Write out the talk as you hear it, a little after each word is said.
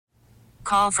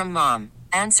Call from mom.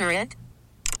 Answer it.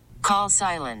 Call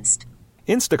silenced.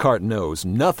 Instacart knows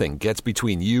nothing gets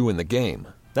between you and the game.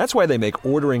 That's why they make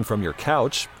ordering from your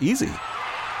couch easy.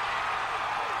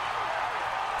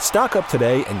 Stock up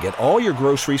today and get all your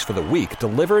groceries for the week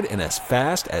delivered in as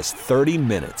fast as 30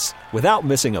 minutes without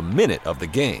missing a minute of the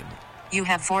game. You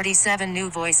have 47 new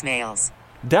voicemails.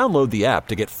 Download the app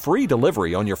to get free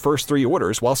delivery on your first 3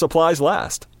 orders while supplies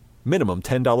last. Minimum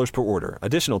 $10 per order.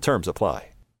 Additional terms apply.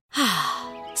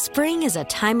 Spring is a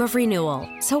time of renewal,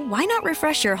 so why not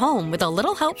refresh your home with a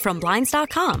little help from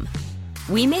Blinds.com?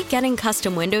 We make getting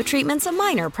custom window treatments a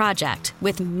minor project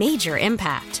with major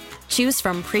impact. Choose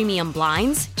from premium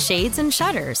blinds, shades, and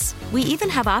shutters. We even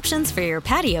have options for your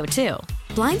patio, too.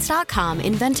 Blinds.com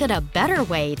invented a better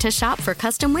way to shop for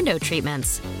custom window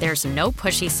treatments. There's no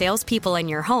pushy salespeople in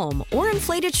your home or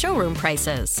inflated showroom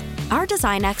prices. Our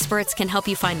design experts can help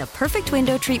you find the perfect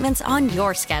window treatments on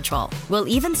your schedule. We'll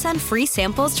even send free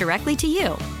samples directly to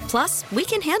you. Plus, we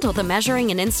can handle the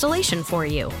measuring and installation for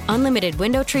you. Unlimited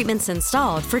window treatments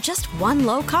installed for just one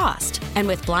low cost. And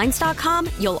with Blinds.com,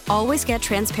 you'll always get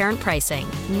transparent pricing.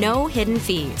 No hidden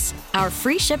fees. Our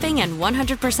free shipping and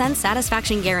 100%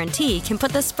 satisfaction guarantee can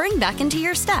put the spring back into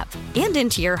your step and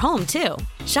into your home, too.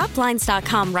 Shop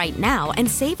Blinds.com right now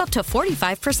and save up to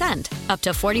 45%. Up to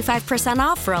 45%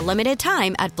 off for a limited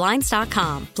time at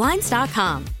Blinds.com.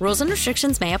 Blinds.com. Rules and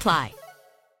restrictions may apply.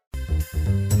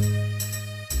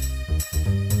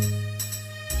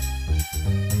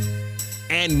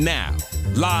 And now,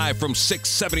 live from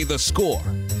 670 The Score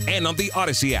and on the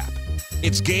Odyssey app,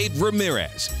 it's Gabe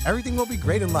Ramirez. Everything will be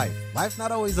great in life. Life's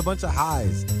not always a bunch of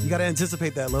highs. You got to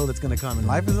anticipate that low that's going to come. And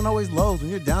life isn't always lows.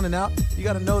 When you're down and out, you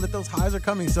got to know that those highs are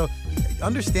coming. So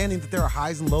understanding that there are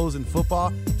highs and lows in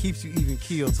football keeps you even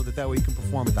keeled so that way you can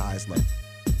perform at the highest level.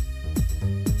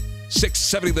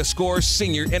 670 The Score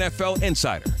senior NFL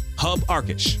insider, Hub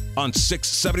Arkush, on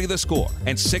 670 The Score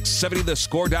and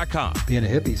 670thescore.com. Being a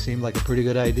hippie seemed like a pretty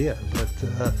good idea,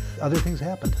 but other things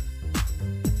happened.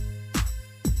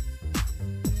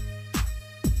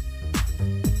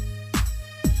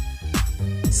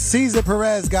 Cesar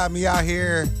Perez got me out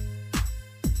here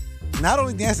not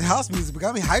only dancing house music, but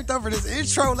got me hyped up for this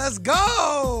intro. Let's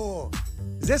go!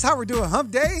 Is this how we're doing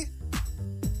Hump Day?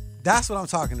 That's what I'm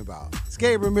talking about. It's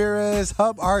Gabe Ramirez,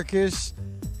 Hub Arkush.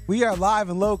 We are live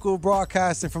and local,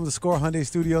 broadcasting from the Score Hyundai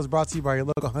Studios, brought to you by your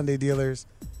local Hyundai dealers.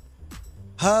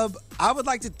 Hub, I would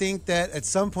like to think that at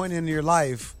some point in your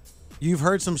life, you've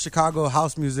heard some Chicago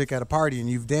house music at a party and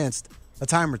you've danced a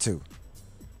time or two.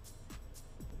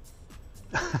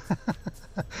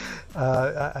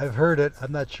 I've heard it.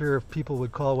 I'm not sure if people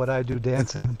would call what I do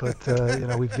dancing, but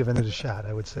we've given it a shot.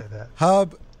 I would say that.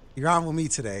 Hub, you're on with me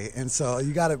today, and so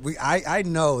you got to. I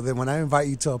know that when I invite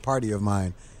you to a party of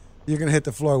mine, you're gonna hit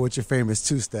the floor with your famous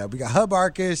two-step. We got Hub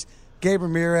Arkush, Gabe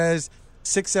Ramirez,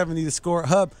 670 The Score.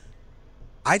 Hub,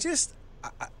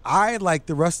 I like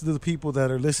the rest of the people that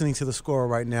are listening to The Score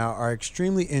right now are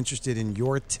extremely interested in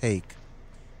your take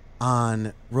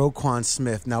on Roquan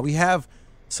Smith. Now we have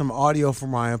some audio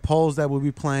from Ryan Poles that we'll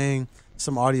be playing,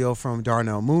 some audio from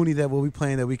Darnell Mooney that we'll be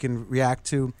playing that we can react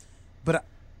to. But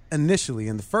initially,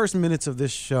 in the first minutes of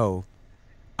this show,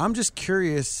 I'm just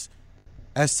curious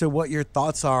as to what your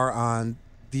thoughts are on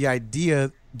the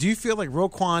idea. Do you feel like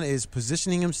Roquan is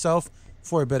positioning himself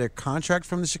for a better contract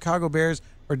from the Chicago Bears,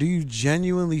 or do you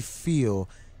genuinely feel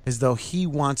as though he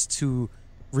wants to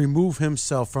remove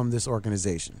himself from this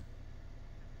organization?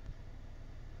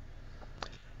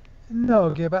 No,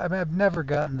 Gabe, I've never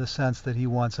gotten the sense that he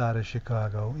wants out of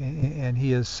Chicago, and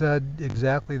he has said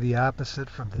exactly the opposite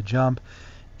from the jump.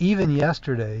 Even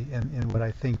yesterday, in what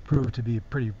I think proved to be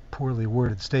pretty poorly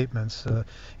worded statements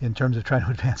in terms of trying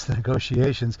to advance the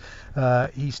negotiations,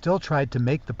 he still tried to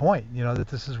make the point, that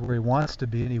this is where he wants to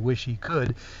be and he wish he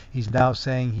could. He's now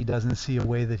saying he doesn't see a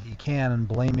way that he can and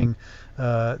blaming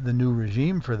the new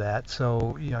regime for that.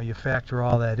 So, you factor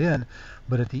all that in.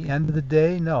 But at the end of the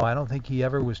day, no, I don't think he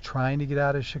ever was trying to get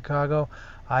out of Chicago.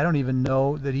 I don't even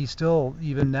know that he's still,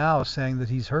 even now, saying that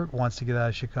he's hurt, wants to get out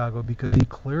of Chicago, because he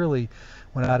clearly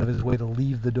went out of his way to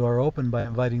leave the door open by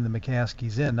inviting the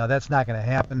McCaskies in. Now, that's not going to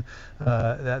happen.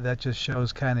 That just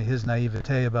shows kind of his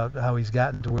naivete about how he's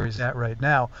gotten to where he's at right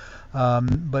now.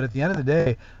 But at the end of the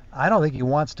day, I don't think he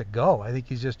wants to go. I think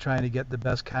he's just trying to get the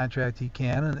best contract he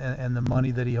can and the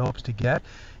money that he hopes to get.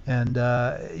 And,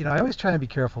 I always try to be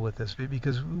careful with this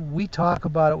because we talk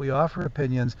about it, we offer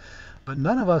opinions, but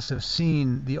none of us have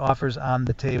seen the offers on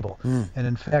the table. And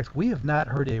in fact, we have not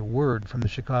heard a word from the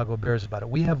Chicago Bears about it.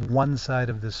 We have one side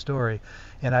of this story,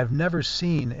 and I've never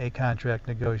seen a contract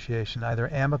negotiation,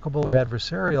 either amicable or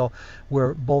adversarial,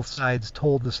 where both sides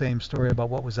told the same story about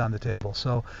what was on the table.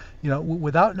 So,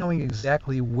 without knowing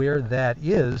exactly where that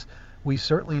is, we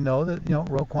certainly know that,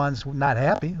 Roquan's not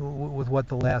happy with what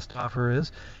the last offer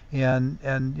is. And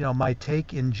my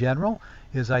take in general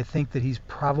is I think that he's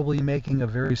probably making a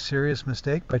very serious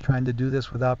mistake by trying to do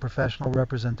this without professional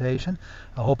representation.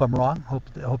 I hope I'm wrong.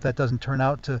 Hope that doesn't turn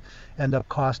out to end up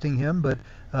costing him. But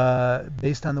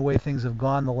based on the way things have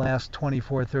gone the last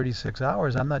 24, 36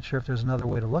 hours, I'm not sure if there's another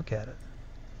way to look at it.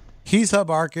 He's Hub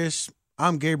Arkush.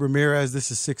 I'm Gabe Ramirez.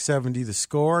 This is 670 The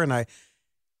Score. And I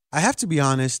have to be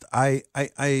honest,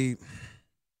 and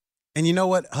you know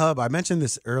what, Hub, I mentioned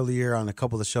this earlier on a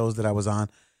couple of shows that I was on.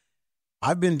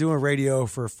 I've been doing radio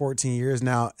for 14 years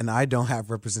now, and I don't have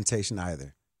representation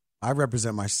either. I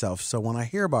represent myself. So when I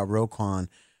hear about Roquan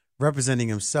representing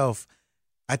himself,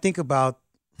 I think about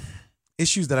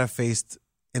issues that I've faced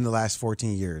in the last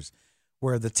 14 years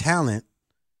where the talent,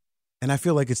 and I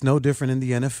feel like it's no different in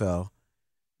the NFL,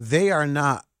 they are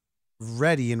not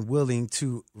ready and willing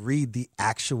to read the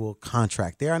actual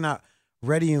contract. They are not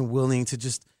ready and willing to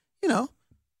just,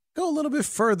 go a little bit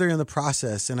further in the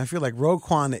process. And I feel like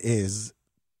Roquan is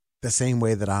the same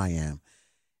way that I am.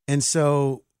 And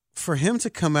so for him to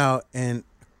come out and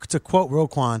to quote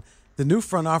Roquan, the new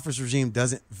front office regime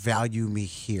doesn't value me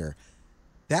here.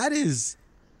 That is,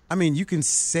 you can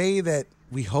say that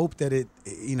we hope that it,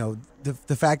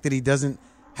 the fact that he doesn't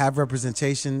have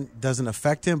representation doesn't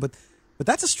affect him, but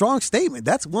that's a strong statement.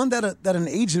 That's one that an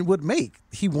agent would make.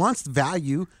 He wants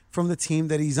value from the team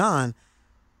that he's on.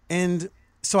 And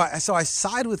so I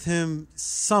side with him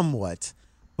somewhat,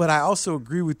 but I also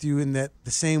agree with you in that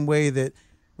the same way that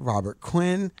Robert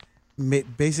Quinn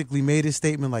basically made his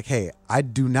statement like, hey, I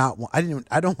don't want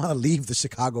to leave the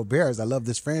Chicago Bears. I love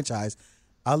this franchise.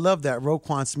 I love that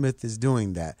Roquan Smith is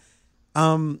doing that.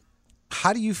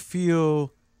 How do you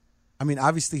feel?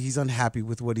 Obviously he's unhappy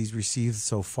with what he's received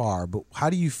so far, but how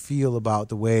do you feel about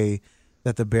the way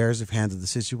that the Bears have handled the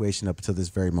situation up to this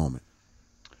very moment?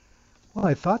 Well,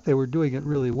 I thought they were doing it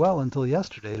really well until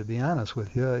yesterday, to be honest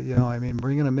with you.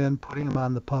 Bringing him in, putting him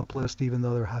on the PUP list, even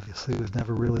though there obviously was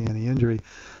never really any injury,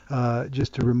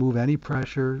 just to remove any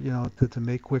pressure, to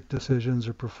make quick decisions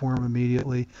or perform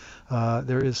immediately.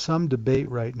 There is some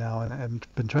debate right now, and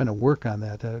I've been trying to work on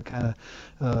that. Kind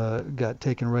of got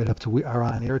taken right up to our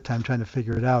on-air time trying to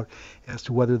figure it out as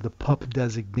to whether the PUP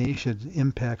designation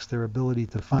impacts their ability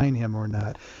to fine him or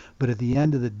not. But at the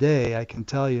end of the day, I can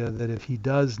tell you that if he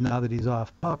does, now that he's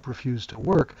off PUP, refuse to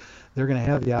work, they're going to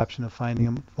have the option of finding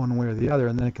him one way or the other,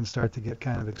 and then it can start to get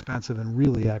kind of expensive and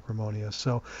really acrimonious.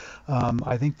 So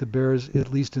I think the Bears,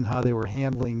 at least in how they were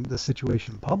handling the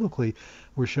situation publicly,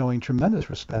 were showing tremendous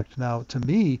respect. Now, to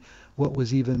me, what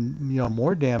was even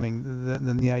more damning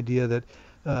than the idea that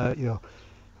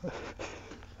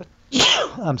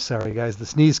I'm sorry, guys, the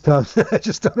sneeze comes. I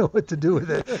just don't know what to do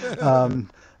with it.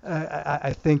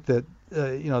 I think that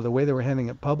the way they were handling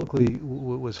it publicly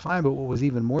was fine, but what was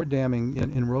even more damning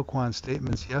in Roquan's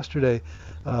statements yesterday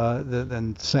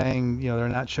than saying they're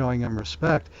not showing him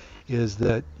respect is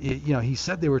that he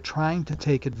said they were trying to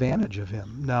take advantage of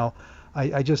him. Now,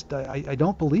 I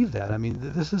don't believe that.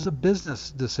 This is a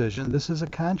business decision. This is a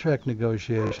contract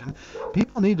negotiation.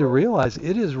 People need to realize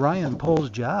it is Ryan Poles'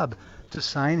 job to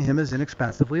sign him as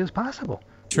inexpensively as possible.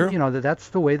 Sure. That's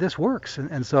the way this works.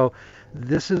 And so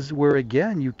this is where,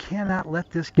 again, you cannot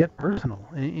let this get personal.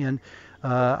 And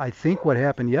I think what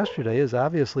happened yesterday is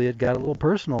obviously it got a little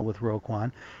personal with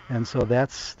Roquan. And so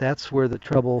that's where the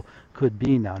trouble could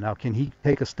be now. Now, can he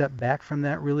take a step back from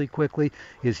that really quickly?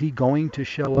 Is he going to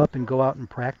show up and go out and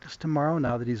practice tomorrow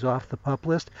now that he's off the PUP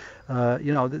list?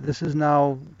 This is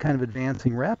now kind of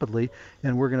advancing rapidly,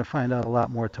 and we're going to find out a lot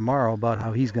more tomorrow about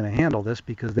how he's going to handle this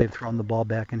because they've thrown the ball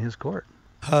back in his court.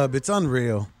 Hub, it's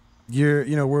unreal.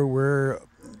 We're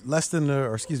less than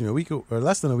a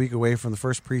week away from the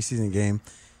first preseason game,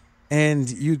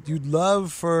 and you'd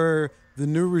love for the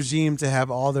new regime to have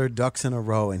all their ducks in a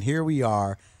row, and here we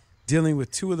are dealing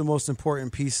with two of the most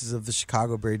important pieces of the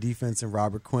Chicago Bear defense in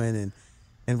Robert Quinn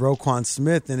and Roquan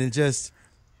Smith, and it just,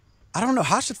 I don't know,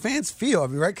 how should fans feel?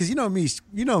 Right? Because you know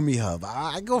me, Hub.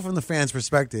 I go from the fans'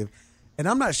 perspective, and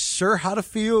I'm not sure how to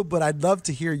feel, but I'd love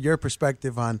to hear your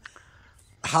perspective on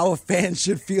how a fan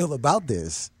should feel about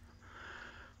this.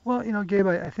 Well, Gabe,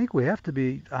 I think we have to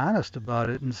be honest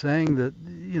about it and saying that,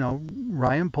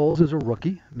 Ryan Poles is a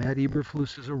rookie. Matt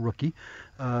Eberflus is a rookie.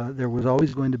 There was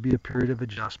always going to be a period of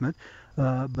adjustment.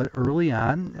 But early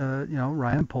on,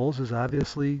 Ryan Poles has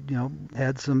obviously,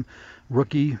 had some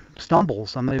rookie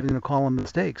stumbles. I'm not even going to call them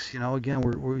mistakes. Again,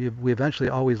 we eventually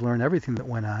always learn everything that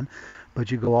went on. But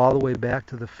you go all the way back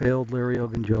to the failed Larry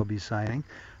Ogunjobi signing.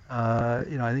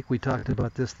 I think we talked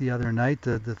about this the other night,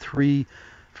 the three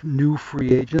new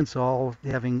free agents all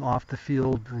having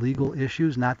off-the-field legal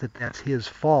issues. Not that that's his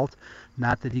fault,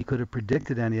 not that he could have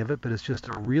predicted any of it, but it's just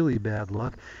a really bad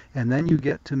look. And then you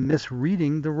get to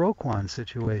misreading the Roquan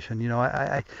situation.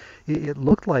 It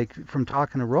looked like, from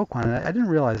talking to Roquan, and I didn't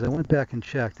realize, I went back and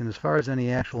checked, and as far as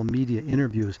any actual media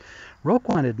interviews,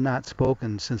 Roquan had not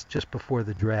spoken since just before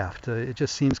the draft. It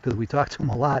just seems, because we talked to him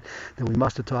a lot, that we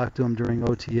must have talked to him during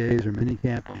OTAs or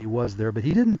minicamp when he was there, but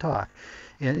he didn't talk.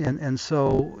 And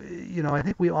so, I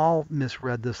think we all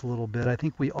misread this a little bit. I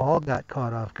think we all got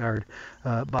caught off guard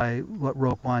by what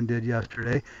Roquan did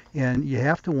yesterday. And you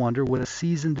have to wonder, would a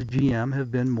seasoned GM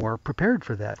have been more prepared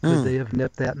for that? Could they have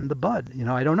nipped that in the bud?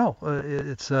 I don't know.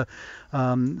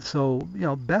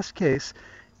 Best case,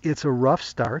 it's a rough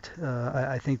start.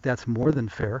 I think that's more than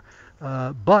fair.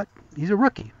 But he's a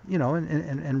rookie,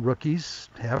 and rookies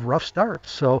have rough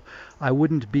starts. So I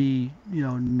wouldn't be,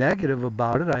 negative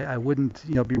about it. I wouldn't,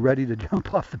 be ready to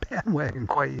jump off the bandwagon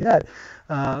quite yet.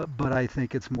 But I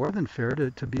think it's more than fair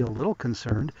to be a little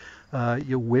concerned.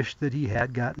 You wish that he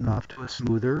had gotten off to a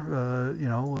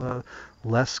smoother,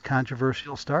 less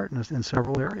controversial start in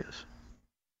several areas.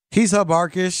 He's Hub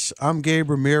Arkush. I'm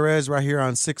Gabe Ramirez right here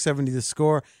on 670 The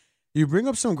Score. You bring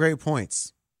up some great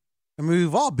points. I mean,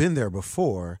 we've all been there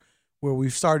before where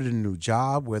we've started a new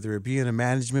job, whether it be in a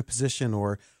management position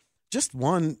or just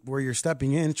one where you're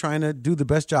stepping in trying to do the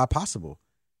best job possible.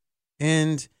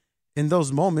 And in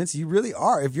those moments, you really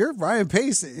are. If you're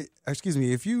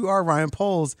if you are Ryan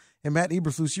Poles and Matt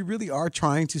Eberflus, you really are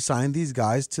trying to sign these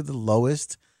guys to the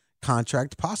lowest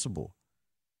contract possible.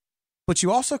 But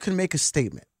you also can make a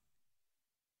statement.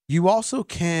 You also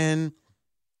can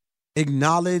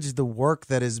acknowledge the work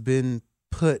that has been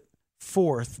put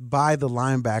forth by the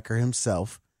linebacker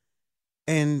himself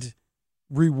and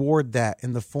reward that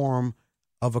in the form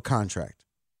of a contract.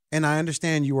 And I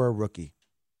understand you are a rookie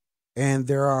and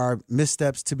there are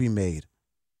missteps to be made.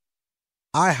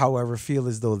 I, however, feel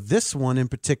as though this one in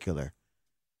particular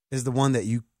is the one that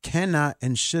you cannot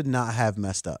and should not have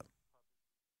messed up.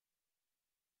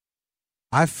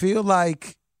 I feel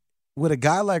like with a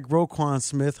guy like Roquan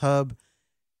Smith, Hub,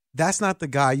 that's not the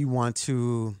guy you want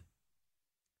to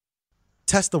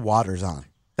test the waters on.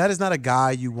 That is not a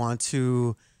guy you want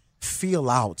to feel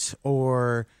out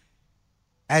or,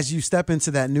 as you step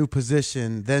into that new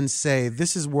position, then say,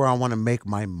 this is where I want to make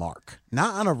my mark.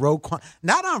 Not on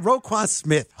Roquan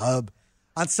Smith, Hub.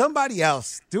 On somebody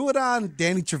else. Do it on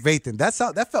Danny Trevathan.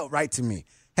 That felt right to me.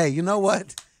 Hey, you know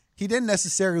what? He didn't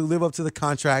necessarily live up to the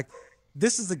contract.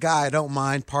 This is the guy I don't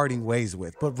mind parting ways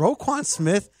with. But Roquan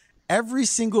Smith, every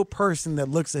single person that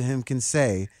looks at him can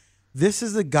say, this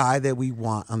is the guy that we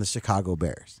want on the Chicago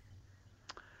Bears.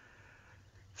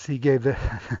 See, Gabe,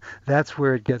 that's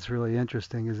where it gets really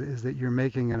interesting, is that you're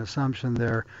making an assumption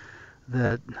there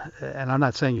that, and I'm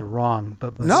not saying you're wrong,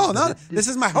 but no, this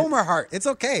is my Homer heart. It's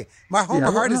okay. My Homer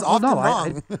heart is often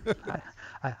wrong.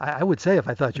 I would say if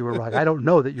I thought you were wrong. I don't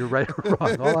know that you're right or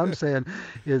wrong. All I'm saying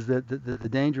is that the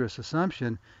dangerous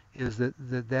assumption is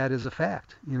that is a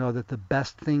fact. That the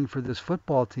best thing for this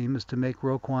football team is to make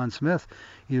Roquan Smith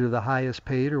either the highest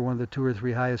paid or one of the 2 or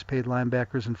 3 highest paid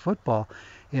linebackers in football.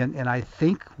 And I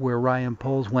think where Ryan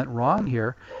Poles went wrong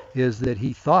here is that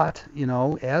he thought,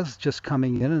 as just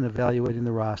coming in and evaluating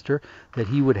the roster, that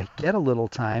he would get a little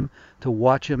time to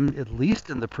watch him at least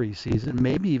in the preseason,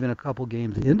 maybe even a couple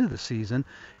games into the season,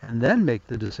 and then make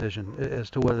the decision as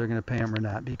to whether they're going to pay him or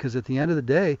not. Because at the end of the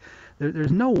day,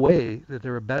 there's no way that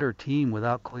they're a better team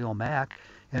without Khalil Mack.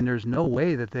 And there's no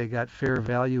way that they got fair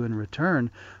value in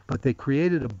return, but they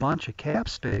created a bunch of cap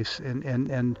space,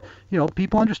 and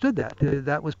people understood that.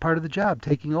 That was part of the job,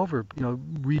 taking over,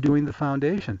 redoing the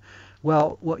foundation.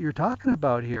 Well, what you're talking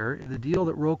about here, the deal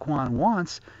that Roquan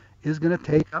wants, is going to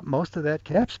take up most of that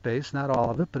cap space, not all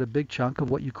of it, but a big chunk of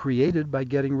what you created by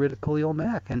getting rid of Khalil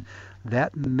Mack, and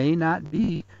that may not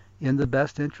be in the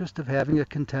best interest of having a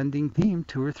contending team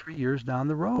 2 or 3 years down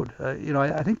the road.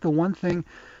 I think the one thing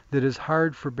that is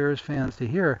hard for Bears fans to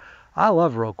hear, I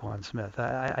love Roquan Smith.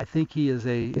 I think he is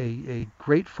a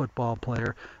great football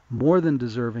player, more than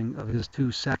deserving of his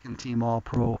 2 second-team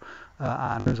All-Pro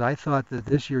honors. I thought that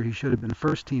this year he should have been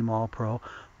first-team All-Pro,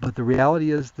 But the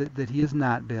reality is that he has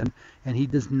not been, and he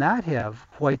does not have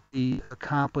quite the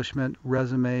accomplishment,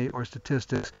 resume, or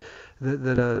statistics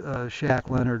that a Shaq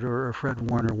Leonard or a Fred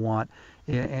Warner want,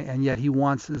 and yet he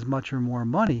wants as much or more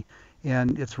money.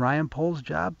 And it's Ryan Poles'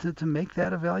 job to make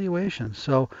that evaluation.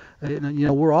 So,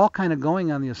 we're all kind of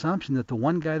going on the assumption that the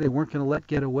one guy they weren't going to let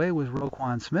get away was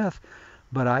Roquan Smith.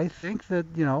 But I think that,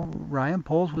 Ryan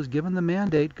Poles was given the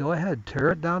mandate, go ahead,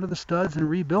 tear it down to the studs and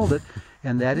rebuild it.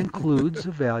 And that includes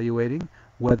evaluating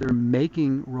whether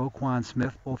making Roquan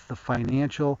Smith both the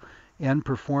financial and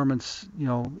performance,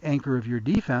 anchor of your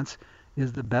defense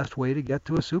is the best way to get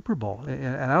to a Super Bowl.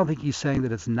 And I don't think he's saying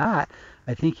that it's not.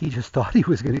 I think he just thought he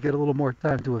was going to get a little more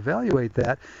time to evaluate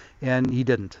that, and he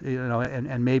didn't.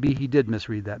 And maybe he did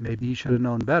misread that. Maybe he should have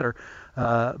known better.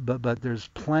 But there's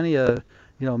plenty of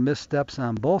missteps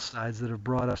on both sides that have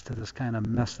brought us to this kind of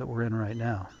mess that we're in right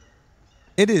now.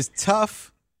 It is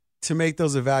tough to make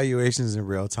those evaluations in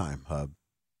real time, Hub.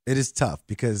 It is tough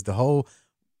because the whole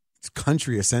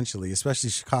country, essentially, especially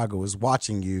Chicago, is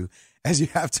watching you as you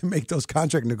have to make those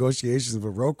contract negotiations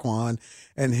with Roquan,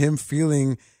 and him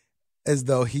feeling as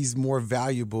though he's more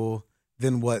valuable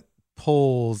than what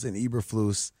Poles and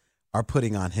Eberflus are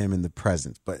putting on him in the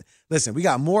present. But listen, we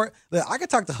got more. I could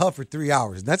talk to Hub for 3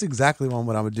 hours. And that's exactly what I'm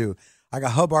going to do. I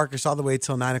got Hub Arkush all the way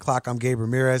till 9 o'clock. I'm Gabe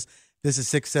Ramirez. This is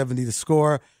 670 The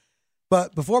Score.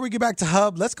 But before we get back to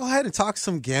Hub, let's go ahead and talk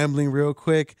some gambling real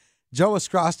quick. Joe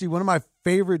Ostrowski, one of my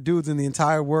favorite dudes in the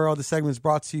entire world. This segment is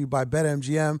brought to you by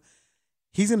BetMGM.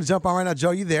 He's going to jump on right now.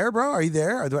 Joe, you there, bro? Are you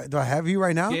there? Or do I have you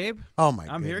right now? Gabe? Oh, my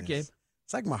God. I'm here, Gabe.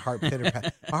 It's like my heart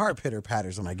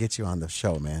pitter-patters when I get you on the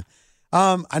show, man.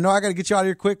 I know I got to get you out of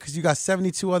here quick because you got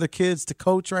 72 other kids to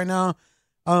coach right now.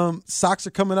 Sox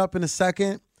are coming up in a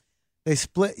second. They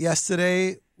split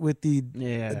yesterday with the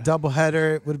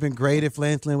doubleheader. It would have been great if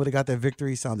Lance Lynn would have got that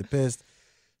victory. He sounded pissed.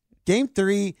 Game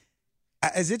 3,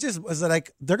 was it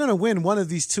like they're going to win one of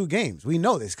these two games? We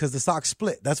know this because the Sox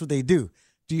split. That's what they do.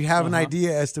 Do you have an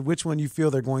idea as to which one you feel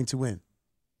they're going to win?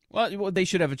 Well, they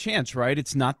should have a chance, right?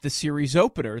 It's not the series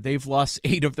opener. They've lost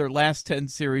 8 of their last 10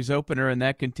 series opener, and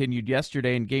that continued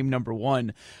yesterday in game number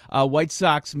 1. White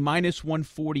Sox minus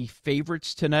 140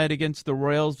 favorites tonight against the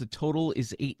Royals. The total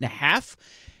is 8.5.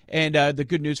 And the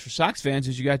good news for Sox fans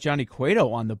is you got Johnny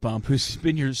Cueto on the bump, who's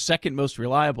been your second most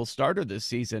reliable starter this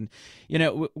season.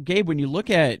 Gabe, when you look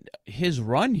at his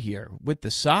run here with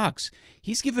the Sox,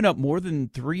 he's given up more than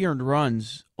 3 earned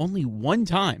runs only one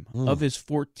time of his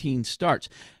 14 starts.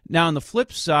 Now, on the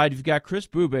flip side, you've got Kris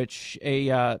Bubic,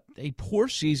 a poor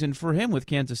season for him with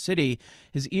Kansas City.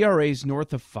 His ERA is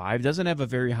north of 5, doesn't have a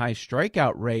very high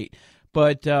strikeout rate.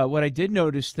 But what I did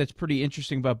notice that's pretty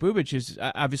interesting about Bubic is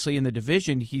obviously in the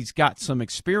division, he's got some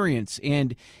experience,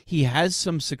 and he has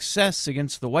some success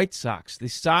against the White Sox. The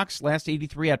Sox, last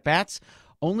 83 at-bats,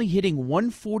 only hitting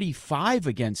 145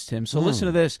 against him. So listen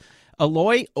to this.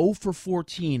 Eloy, 0 for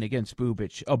 14 against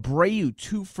Bubic. Abreu,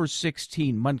 2 for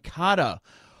 16. Moncada,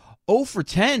 0 for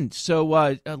 10. So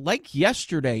like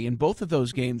yesterday in both of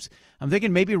those games, I'm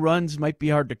thinking maybe runs might be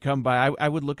hard to come by. I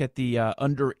would look at the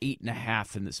under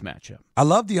 8.5 in this matchup. I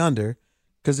love the under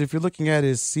because if you're looking at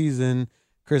his season,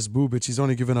 Kris Bubic, he's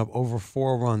only given up over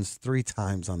 4 runs 3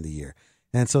 times on the year.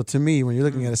 And so to me, when you're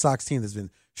looking at a Sox team that's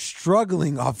been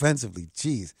struggling offensively,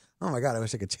 geez, oh my God, I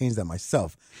wish I could change that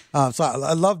myself. So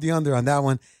I love the under on that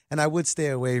one. And I would stay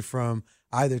away from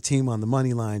either team on the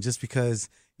money line just because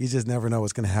you just never know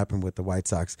what's going to happen with the White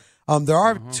Sox. There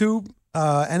are 2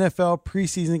 NFL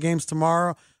preseason games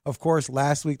tomorrow. Of course,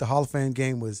 last week the Hall of Fame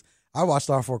game was. I watched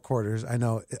all 4 quarters. I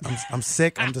know I'm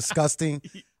sick. I'm disgusting.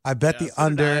 I bet the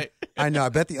under. I know. I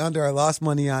bet the under. I lost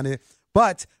money on it.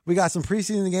 But we got some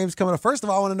preseason games coming up. First of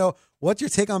all, I want to know what's your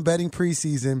take on betting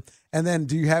preseason, and then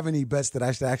do you have any bets that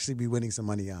I should actually be winning some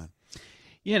money on?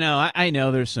 I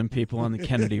know there's some people on the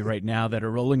Kennedy right now that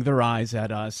are rolling their eyes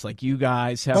at us like you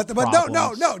guys have problems.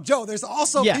 But no, Joe, there's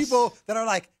also people that are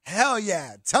like, hell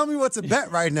yeah, tell me what's a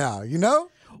bet right now,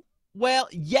 Well,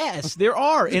 yes, there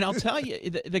are. And I'll tell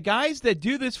you, the guys that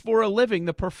do this for a living,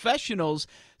 the professionals,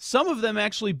 some of them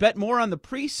actually bet more on the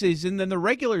preseason than the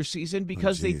regular season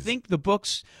because they think the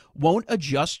books won't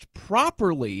adjust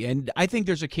properly. And I think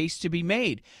there's a case to be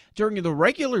made. During the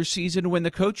regular season, when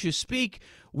the coaches speak,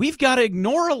 we've got to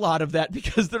ignore a lot of that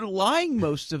because they're lying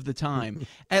most of the time.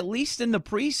 At least in the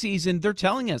preseason, they're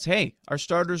telling us, hey, our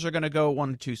starters are going to go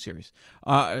 1 or 2 series.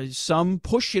 Some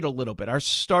push it a little bit. Our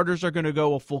starters are going to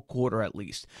go a full quarter at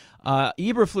least.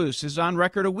 Eberflus is on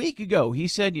record a week ago. He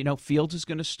said, Fields is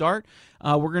going to start.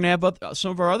 We're going to have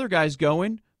some of our other guys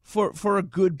going for a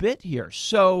good bit here.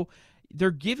 So,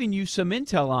 they're giving you some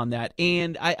intel on that.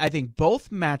 And I think both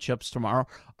matchups tomorrow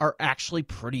are actually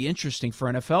pretty interesting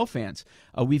for NFL fans.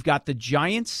 We've got the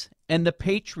Giants and the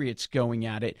Patriots going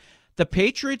at it. The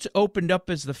Patriots opened up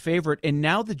as the favorite, and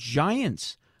now the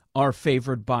Giants are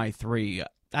favored by 3.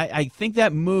 I think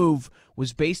that move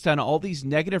was based on all these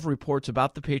negative reports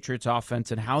about the Patriots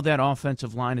offense and how that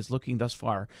offensive line is looking thus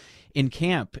far in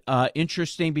camp.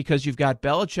 Interesting because you've got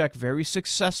Belichick, very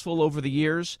successful over the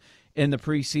years in the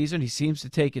preseason. He seems to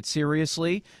take it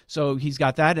seriously, so he's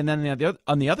got that. And then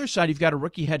on the other side, you've got a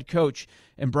rookie head coach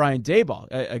in Brian Daboll,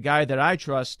 a guy that I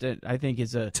trust that I think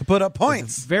is to put up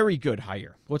points. Very good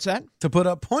hire. What's that? To put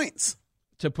up points.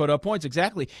 To put up points,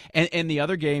 exactly. And the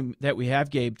other game that we have,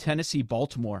 Gabe,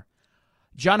 Tennessee-Baltimore.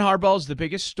 John Harbaugh is the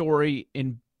biggest story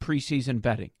in preseason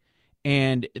betting.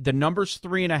 And the number's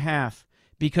 3.5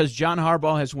 because John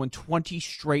Harbaugh has won 20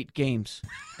 straight games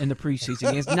in the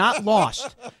preseason. He has not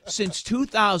lost since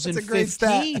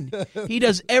 2015. He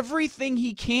does everything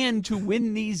he can to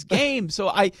win these games.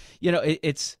 So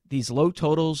it's these low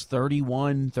totals,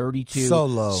 31, 32. So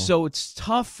low. So it's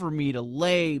tough for me to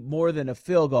lay more than a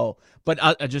field goal. But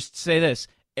I'll just say this.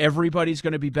 Everybody's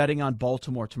going to be betting on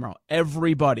Baltimore tomorrow.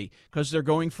 Everybody, because they're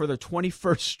going for their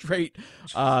 21st straight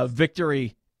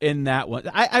victory in that one.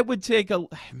 I would take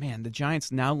the Giants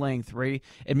now laying 3.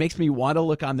 It makes me want to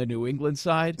look on the New England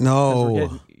side.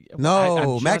 No.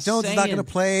 Mac Jones is not going to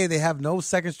play. They have no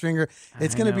second stringer.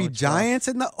 It's going to be Giants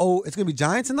in the It's going to be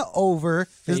Giants in the over.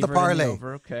 This is the parlay.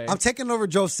 Okay. I'm taking over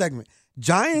Joe's segment.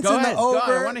 Giants in the over.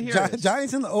 I want to hear this.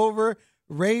 Giants in the over.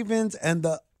 Ravens and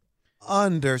the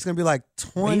under. It's going to be like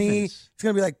 20. Ravens. It's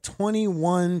going to be like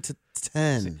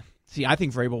 21-10. See, I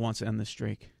think Vrabel wants to end the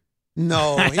streak.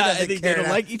 No, he doesn't I think care they don't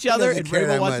that. like each other, and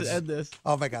Vrabel Vrabel wants to end this.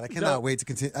 Oh, my God. I cannot wait to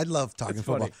continue. I love talking That's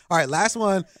football. funny. All right, last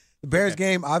one. The Bears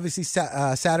game, obviously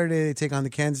Saturday, they take on the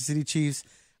Kansas City Chiefs.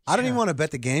 I don't even want to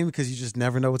bet the game because you just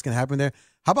never know what's going to happen there.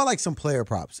 How about like some player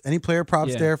props? Any player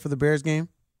props there for the Bears game?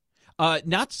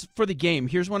 Not for the game.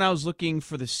 Here's when I was looking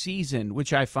for the season,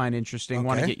 which I find interesting. Okay.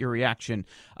 Want to get your reaction.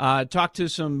 Talked to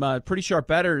some pretty sharp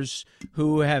bettors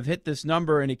who have hit this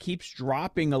number, and it keeps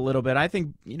dropping a little bit. I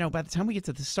think, by the time we get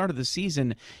to the start of the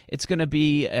season, it's going to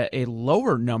be a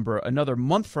lower number another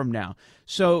month from now.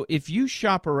 So if you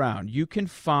shop around, you can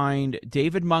find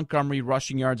David Montgomery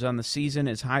rushing yards on the season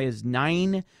as high as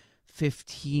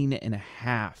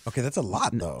 915.5. Okay, that's a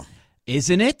lot, though.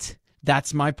 Isn't it?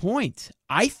 That's my point.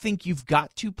 I think you've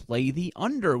got to play the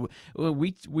under.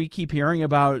 We keep hearing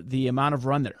about the amount of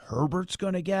run that Herbert's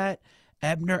going to get,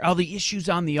 Ebner, all the issues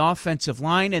on the offensive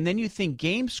line, and then you think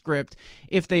game script,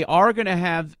 if they are going to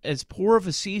have as poor of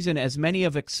a season as many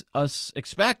of us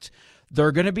expect,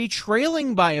 they're going to be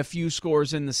trailing by a few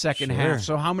scores in the second half.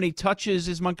 So how many touches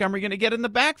is Montgomery going to get in the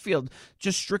backfield?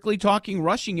 Just strictly talking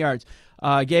rushing yards.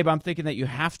 Gabe, I'm thinking that you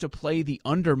have to play the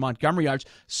under Montgomery yards.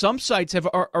 Some sites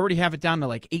already have it down to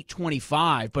like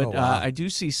 825, but I do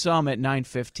see some at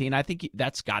 915. I think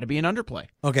that's got to be an underplay.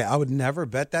 Okay, I would never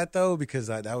bet that, though, because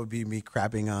that would be me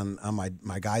crapping on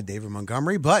my guy, David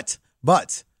Montgomery. But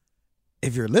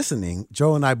if you're listening,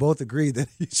 Joe and I both agree that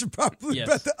you should probably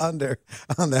bet the under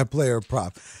on that player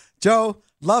prop. Joe,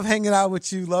 love hanging out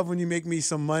with you. Love when you make me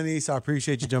some money, so I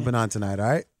appreciate you jumping on tonight, all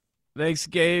right? Thanks,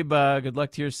 Gabe. Good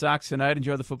luck to your Sox tonight.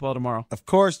 Enjoy the football tomorrow. Of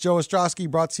course, Joe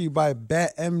Ostrowski, brought to you by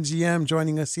BetMGM,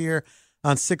 joining us here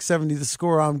on 670 The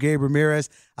Score. I'm Gabe Ramirez.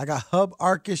 I got Hub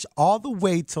Arkish all the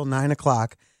way till 9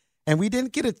 o'clock, and we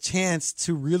didn't get a chance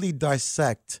to really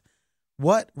dissect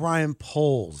what Ryan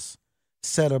Poles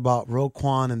said about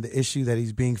Roquan and the issue that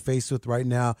he's being faced with right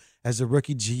now as a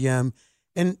rookie GM.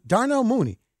 And Darnell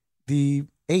Mooney, the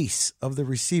ace of the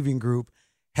receiving group,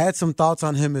 had some thoughts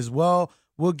on him as well.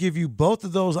 We'll give you both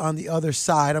of those on the other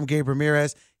side. I'm Gabe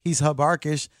Ramirez. He's Hub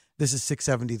Arkish. This is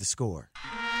 670 The Score.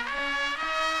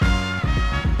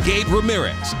 Gabe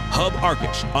Ramirez, Hub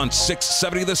Arkish on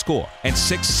 670 The Score and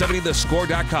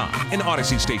 670thescore.com, an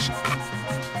Odyssey station.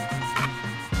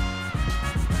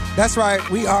 That's right.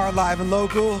 We are live and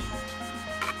local.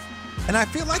 And I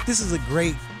feel like this is a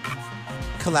great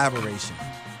collaboration.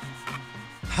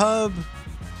 Hub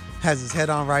has his head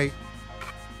on right.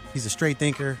 He's a straight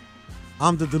thinker.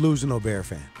 I'm the delusional Bear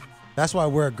fan. That's why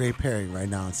we're a great pairing right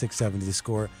now on 670 The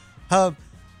Score. Hub,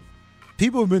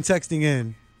 people have been texting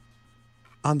in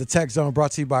on the text zone,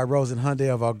 brought to you by Rosen Hyundai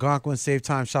of Algonquin. Save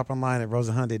time, shop online at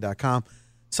rosenhyundai.com.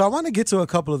 So I want to get to a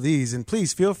couple of these, and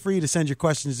please feel free to send your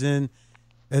questions in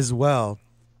as well.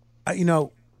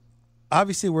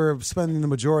 Obviously we're spending the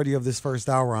majority of this first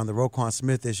hour on the Roquan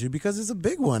Smith issue because it's a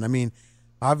big one. I mean,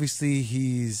 obviously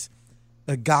he's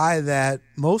a guy that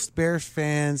most Bears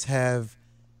fans have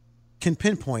can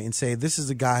pinpoint and say this is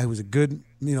a guy who was a good,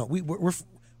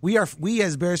 we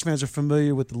as Bears fans are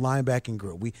familiar with the linebacking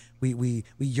group. We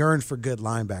yearn for good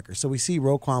linebackers. So we see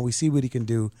Roquan, we see what he can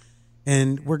do,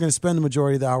 and we're going to spend the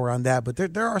majority of the hour on that. But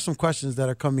there are some questions that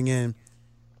are coming in.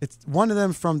 It's one of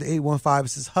them from the 815. It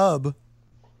says, Hub,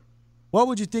 what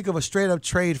would you think of a straight-up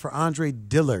trade for Andre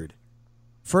Dillard?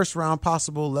 First-round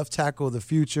possible left tackle of the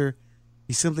future.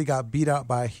 He simply got beat out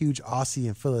by a huge Aussie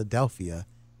in Philadelphia.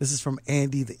 This is from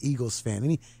Andy, the Eagles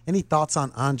fan. Any thoughts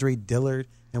on Andre Dillard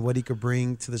and what he could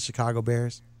bring to the Chicago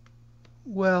Bears?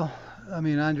 Well, I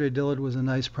mean, Andre Dillard was a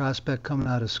nice prospect coming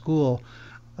out of school,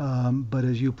 but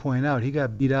as you point out, he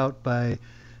got beat out by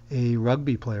a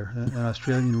rugby player, an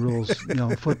Australian rules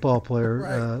football player,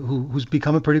 right, who's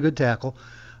become a pretty good tackle,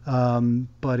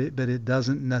 but it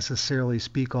doesn't necessarily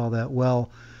speak all that well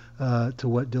to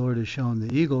what Dillard has shown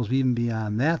the Eagles. Even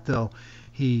beyond that, though,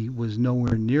 he was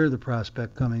nowhere near the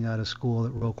prospect coming out of school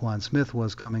that Roquan Smith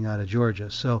was coming out of Georgia.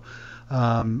 So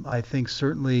I think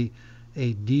certainly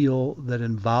a deal that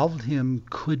involved him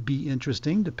could be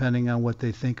interesting, depending on what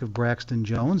they think of Braxton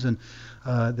Jones. And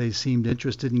they seemed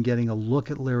interested in getting a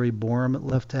look at Larry Borum at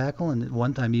left tackle, and at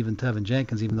one time even Tevin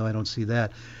Jenkins, even though I don't see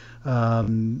that.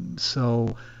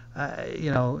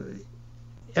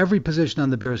 Every position on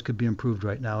the Bears could be improved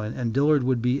right now, and Dillard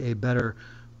would be a better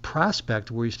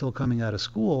prospect where he's still coming out of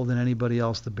school than anybody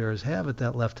else the Bears have at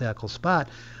that left tackle spot.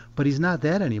 But he's not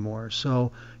that anymore.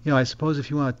 So, I suppose if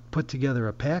you want to put together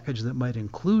a package that might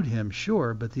include him,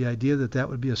 sure. But the idea that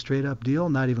would be a straight-up deal,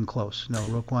 not even close. No,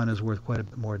 Roquan is worth quite a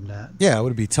bit more than that. Yeah, it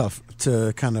would be tough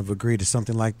to kind of agree to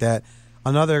something like that.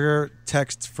 Another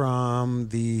text from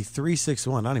the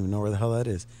 361. I don't even know where the hell that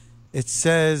is. It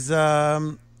says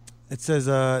the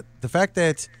fact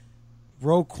that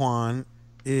Roquan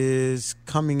is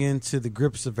coming into the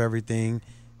grips of everything.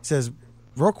 It says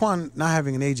Roquan not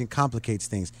having an agent complicates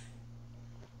things.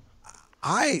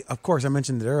 Of course, I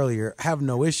mentioned it earlier, have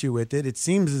no issue with it. It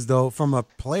seems as though, from a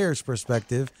player's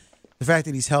perspective, the fact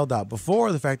that he's held out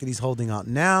before, the fact that he's holding out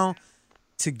now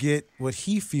to get what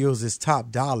he feels is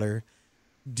top dollar,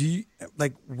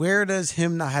 where does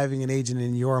him not having an agent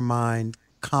in your mind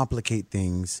complicate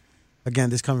things?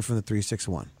 Again, this coming from the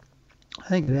 361. I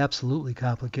think it absolutely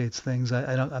complicates things.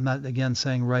 I'm not, again,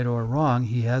 saying right or wrong.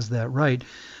 He has that right.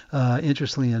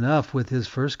 Interestingly enough, with his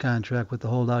first contract with the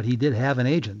holdout, he did have an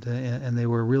agent, and they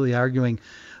were really arguing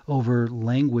over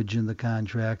language in the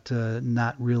contract,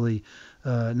 not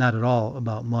at all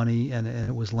about money, and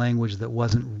it was language that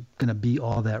wasn't going to be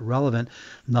all that relevant.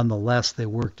 Nonetheless, they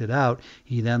worked it out.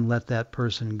 He then let that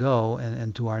person go,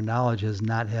 and to our knowledge has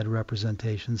not had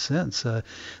representation since. The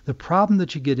problem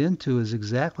that you get into is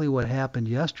exactly what happened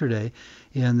yesterday,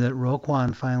 in that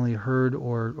Roquan finally heard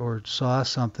or saw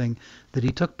something that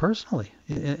he took personally.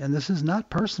 And this is not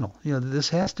personal. This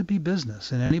has to be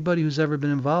business. And anybody who's ever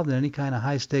been involved in any kind of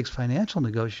high-stakes financial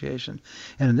negotiation,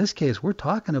 and in this case, we're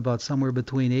talking about somewhere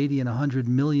between $80 and $100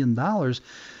 million,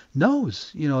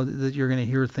 knows, that you're going to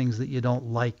hear things that you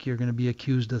don't like. You're going to be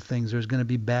accused of things. There's going to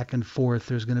be back and forth.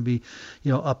 There's going to be,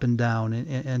 up and down.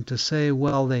 And to say,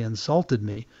 well, they insulted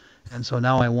me, and so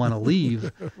now I want to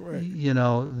leave,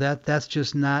 right, that's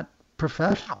just not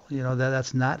professional.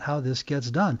 That's not how this gets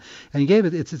done. And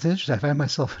it's interesting. I find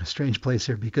myself in a strange place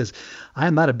here because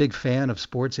I'm not a big fan of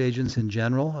sports agents in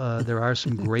general. There are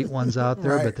some great ones out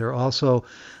there, right, but there are also,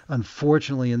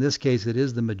 unfortunately, in this case, it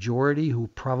is the majority who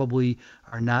probably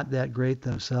are not that great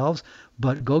themselves.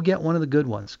 But go get one of the good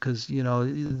ones, because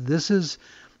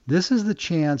this is the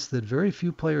chance that very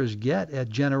few players get at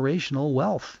generational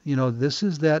wealth. This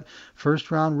is that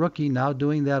first-round rookie now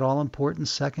doing that all-important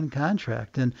second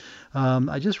contract. And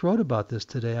I just wrote about this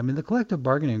today. I mean, the collective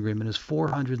bargaining agreement is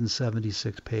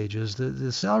 476 pages.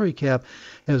 The salary cap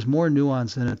has more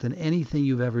nuance in it than anything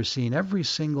you've ever seen. Every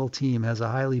single team has a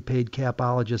highly paid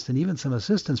capologist and even some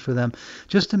assistants for them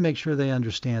just to make sure they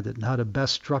understand it and how to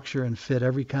best structure and fit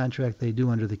every contract they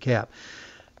do under the cap.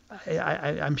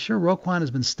 I'm sure Roquan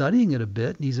has been studying it a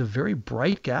bit, and he's a very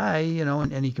bright guy,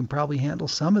 and he can probably handle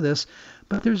some of this.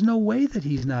 But there's no way that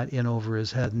he's not in over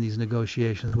his head in these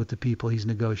negotiations with the people he's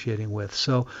negotiating with.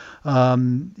 So,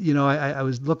 I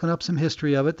was looking up some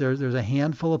history of it. There's a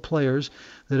handful of players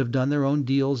that have done their own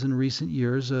deals in recent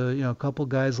years. A couple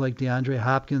guys like DeAndre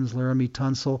Hopkins, Laramie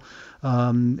Tunsil,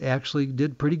 actually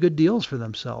did pretty good deals for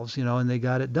themselves, and they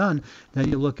got it done. Then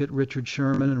you look at Richard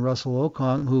Sherman and Russell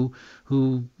Okung,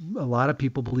 who a lot of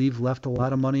people believe left a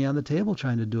lot of money on the table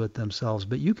trying to do it themselves.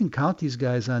 But you can count these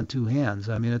guys on two hands.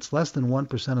 I mean, it's less than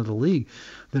 1% of the league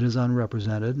that is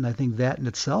unrepresented, and I think that in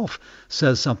itself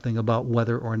says something about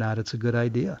whether or not it's a good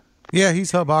idea. Yeah,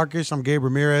 he's Hub Arkish. I'm Gabe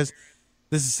Ramirez.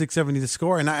 This is 670 The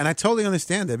Score, and I totally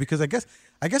understand that, because I guess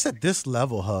at this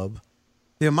level, Hub,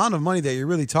 the amount of money that you're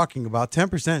really talking about,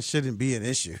 10% shouldn't be an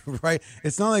issue, right?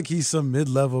 It's not like he's some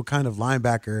mid-level kind of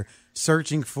linebacker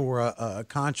searching for a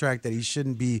contract that he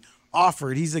shouldn't be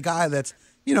offered. He's a guy that's,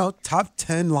 top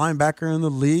 10 linebacker in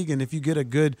the league, and if you get a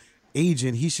good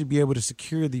agent, he should be able to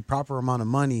secure the proper amount of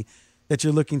money that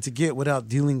you're looking to get without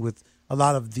dealing with a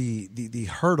lot of the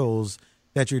hurdles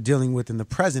that you're dealing with in the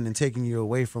present and taking you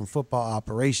away from football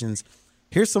operations.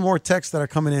 Here's some more texts that are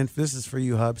coming in. This is for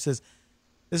you, Hub. It says,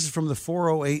 this is from the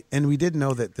 408, and we did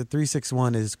know that the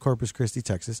 361 is Corpus Christi,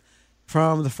 Texas.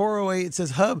 From the 408, it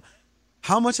says, Hub,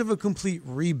 how much of a complete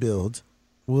rebuild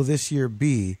will this year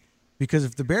be? Because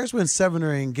if the Bears win 7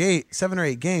 or 8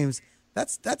 games,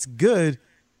 that's good,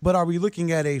 but are we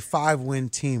looking at a 5-win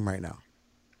team right now?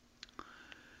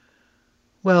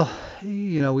 Well,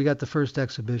 we got the first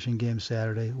exhibition game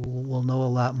Saturday. We'll know a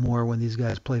lot more when these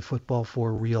guys play football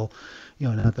for real.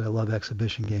 Not that I love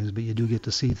exhibition games, but you do get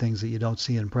to see things that you don't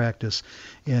see in practice,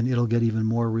 and it'll get even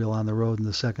more real on the road in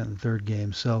the second and third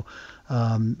game. So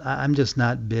I'm just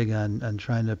not big on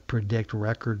trying to predict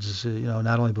records,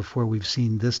 not only before we've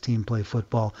seen this team play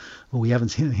football, but we haven't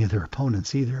seen any of their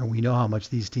opponents either, and we know how much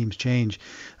these teams change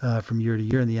from year to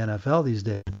year in the NFL these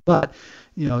days. But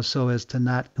so as to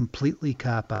not completely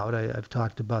cop out, I've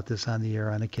talked about this on the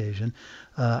air on occasion.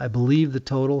 I believe the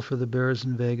total for the Bears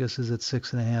in Vegas is at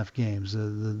 6.5 games.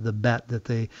 The bet that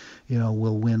they,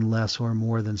 will win less or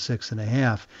more than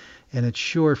 6.5, and it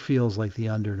sure feels like the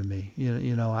under to me.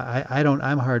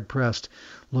 I'm hard pressed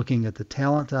looking at the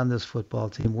talent on this football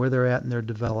team, where they're at in their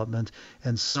development,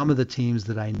 and some of the teams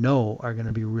that I know are going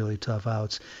to be really tough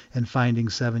outs, and finding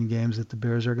 7 games that the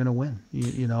Bears are going to win.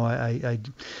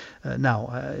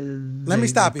 Let me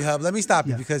stop you, Hub. Let me stop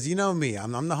you, because you know me.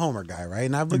 I'm the homer guy, right?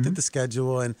 And I've looked at the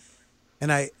schedule, and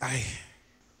it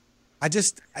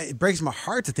breaks my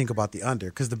heart to think about the under,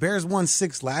 because the Bears won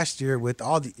 6 last year with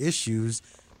all the issues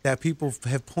that people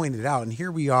have pointed out, and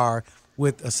here we are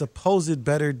with a supposed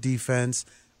better defense,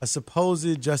 a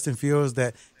supposed Justin Fields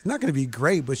that is not going to be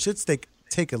great, but should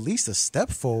take at least a step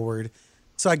forward.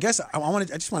 So I guess I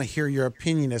just want to hear your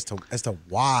opinion as to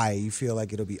why you feel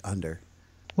like it'll be under.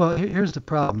 Well, here's the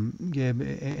problem, Gabe,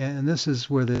 and this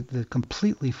is where the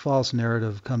completely false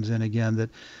narrative comes in again, that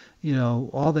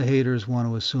all the haters want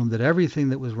to assume that everything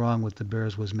that was wrong with the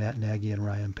Bears was Matt Nagy and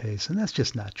Ryan Pace, and that's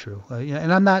just not true.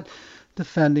 And I'm not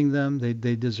defending them.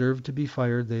 They deserve to be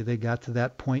fired. They got to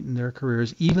that point in their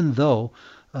careers, even though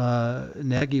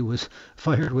Nagy was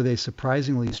fired with a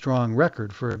surprisingly strong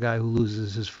record for a guy who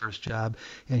loses his first job,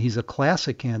 and he's a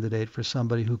classic candidate for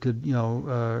somebody who could,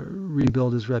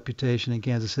 rebuild his reputation in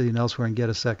Kansas City and elsewhere and get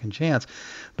a second chance.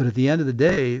 But at the end of the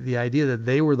day, the idea that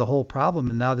they were the whole problem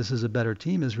and now this is a better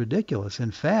team is ridiculous.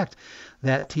 In fact,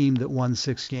 that team that won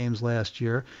 6 games last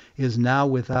year is now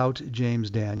without James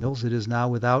Daniels. It is now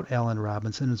without Allen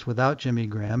Robinson. It's without Jimmy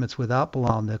Graham. It's without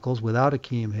Bilal Nichols, without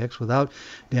Akeem Hicks, without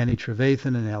Danny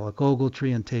Trevathan and Alec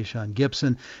Ogletree and Tayshaun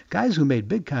Gibson, guys who made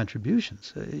big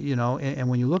contributions, and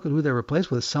when you look at who they're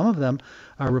replaced with, some of them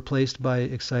are replaced by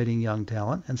exciting young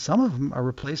talent, and some of them are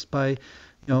replaced by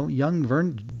young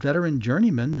veteran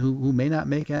journeymen who may not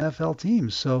make NFL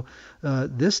teams. So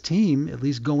this team, at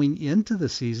least going into the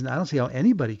season, I don't see how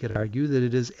anybody could argue that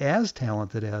it is as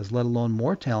talented as, let alone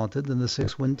more talented than the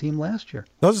 6-win team last year.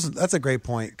 That's a great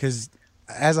point, because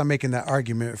as I'm making that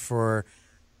argument for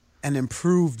an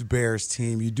improved Bears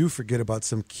team, you do forget about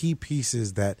some key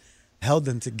pieces that held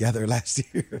them together last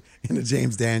year in a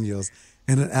James Daniels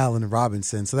and an Allen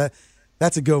Robinson. So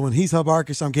that's a good one. He's Hub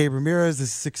Arkush. I'm Gabe Ramirez. This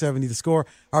is 670 The Score.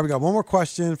 All right, we got one more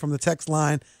question from the text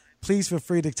line. Please feel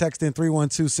free to text in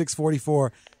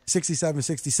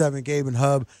 312-644-6767. Gabe and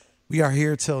Hub, we are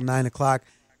here till 9 o'clock.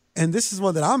 And this is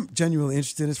one that I'm genuinely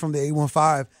interested in. It's from the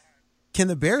 815. Can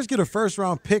the Bears get a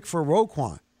first-round pick for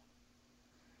Roquan?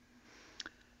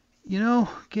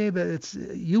 Gabe,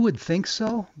 you would think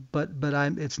so, but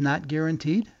it's not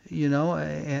guaranteed,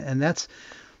 and that's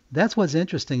what's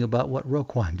interesting about what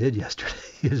Roquan did yesterday,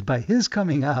 is by his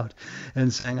coming out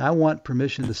and saying, I want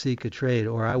permission to seek a trade,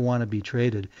 or I want to be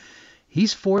traded,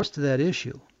 he's forced to that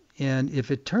issue. And if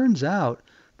it turns out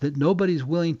that nobody's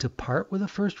willing to part with a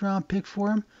first-round pick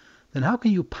for him, then how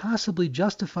can you possibly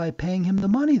justify paying him the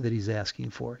money that he's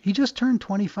asking for? He just turned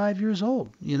 25 years old,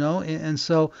 and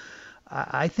so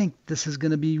I think this is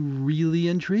going to be really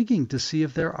intriguing to see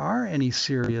if there are any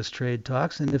serious trade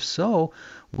talks, and if so,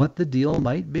 what the deal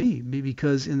might be.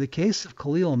 Because in the case of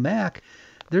Khalil Mack,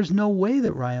 there's no way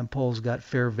that Ryan Poles got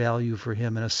fair value for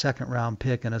him in a second-round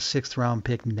pick and a sixth-round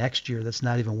pick next year. That's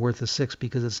not even worth a sixth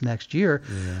because it's next year.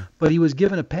 Yeah. But he was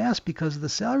given a pass because of the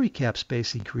salary cap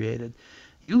space he created.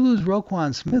 You lose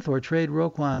Roquan Smith or trade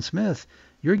Roquan Smith,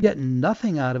 you're getting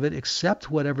nothing out of it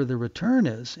except whatever the return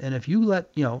is. And if you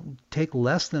take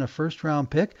less than a first round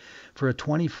pick for a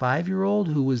 25-year-old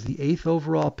who was the 8th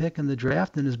overall pick in the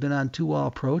draft and has been on 2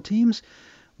 All-Pro teams,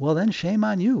 well, then shame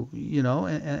on you,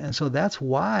 and so that's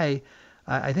why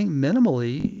I think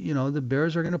minimally, the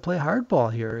Bears are going to play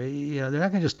hardball here. They're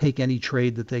not going to just take any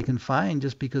trade that they can find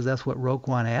just because that's what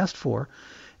Roquan asked for.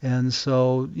 And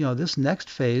so, this next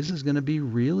phase is going to be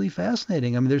really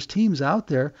fascinating. I mean, there's teams out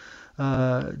there,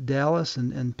 Dallas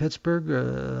and Pittsburgh,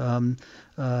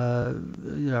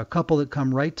 a couple that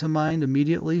come right to mind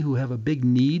immediately who have a big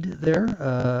need there,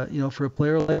 for a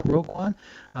player like Roquan.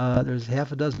 There's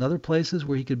half a dozen other places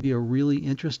where he could be a really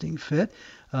interesting fit.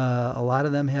 A lot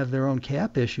of them have their own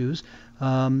cap issues.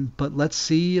 But let's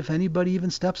see if anybody even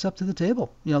steps up to the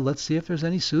table. Let's see if there's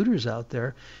any suitors out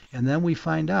there, and then we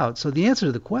find out. So the answer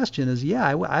to the question is, yeah,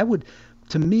 I would.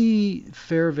 To me,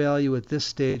 fair value at this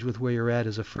stage with where you're at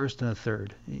is a first and a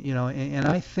third. And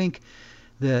I think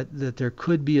that there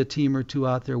could be a team or two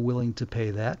out there willing to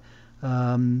pay that.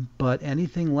 But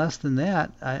anything less than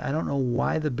that, I don't know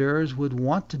why the Bears would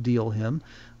want to deal him,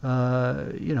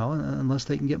 unless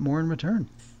they can get more in return.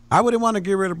 I wouldn't want to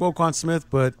get rid of Roquan Smith,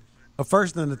 but a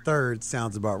first and a third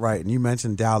sounds about right. And you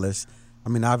mentioned Dallas. I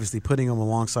mean, obviously putting him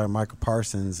alongside Michael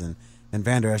Parsons and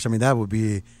Van Der Esch, I mean, that would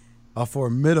be a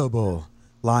formidable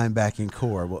linebacking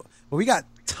core. Well, we got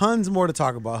tons more to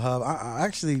talk about, Hub. I'm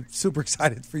actually super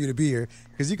excited for you to be here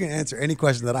because you can answer any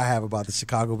question that I have about the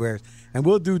Chicago Bears, and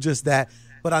we'll do just that.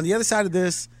 But on the other side of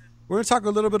this, we're going to talk a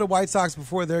little bit of White Sox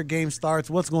before their game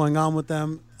starts, what's going on with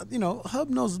them. Hub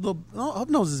knows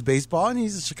his baseball, and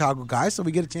he's a Chicago guy, so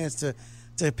we get a chance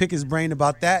to pick his brain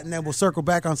about that, and then we'll circle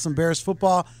back on some Bears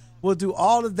football. We'll do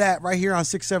all of that right here on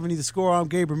 670 The Score. I'm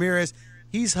Gabe Ramirez.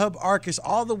 He's Hub Arkush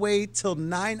all the way till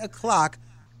 9 o'clock,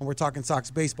 and we're talking Sox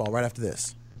baseball right after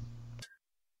this.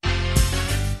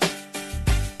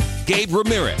 Gabe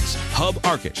Ramirez, Hub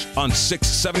Arkush on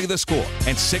 670 The Score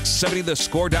and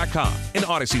 670thescore.com in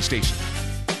Odyssey Station.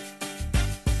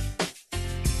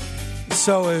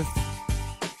 So if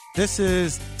this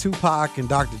is Tupac and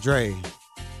Dr. Dre,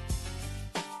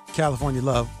 California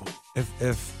Love,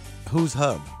 if who's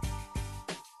Hub?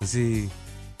 Is he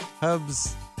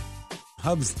Hub's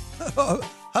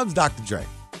Dr. Dre?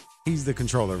 He's the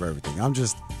controller of everything.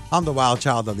 I'm the wild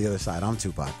child on the other side. I'm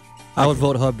Tupac. I would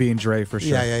vote Hub being Dre for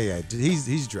sure. Yeah.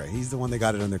 He's Dre. He's the one that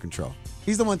got it under control.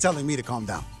 He's the one telling me to calm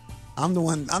down. I'm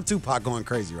Tupac going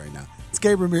crazy right now. It's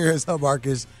Gabe Ramirez, Hub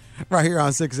Arkush, right here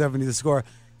on 670 The Score.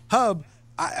 Hub,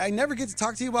 I never get to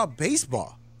talk to you about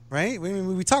baseball, right?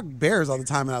 We talk Bears all the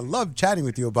time, and I love chatting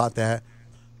with you about that.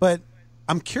 But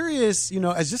I'm curious,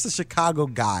 as just a Chicago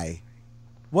guy,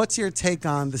 what's your take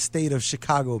on the state of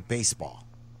Chicago baseball?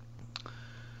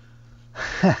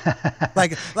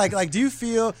 like do you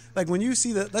feel like when you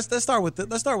see let's start with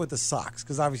the Sox,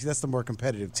 because obviously that's the more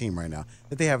competitive team right now,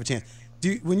 that they have a chance.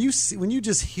 When you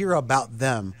just hear about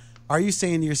them, are you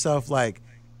saying to yourself like,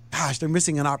 gosh, they're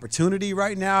missing an opportunity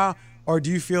right now? Or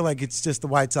do you feel like it's just the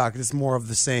White Sox, it's more of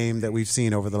the same that we've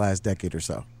seen over the last decade or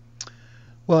so?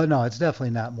 Well, no, it's definitely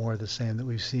not more of the same that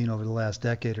we've seen over the last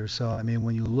decade or so. I mean,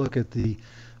 when you look at the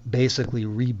basically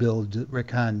rebuild that Rick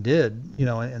Hahn did,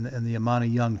 and the amount of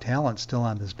young talent still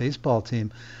on this baseball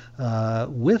team,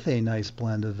 with a nice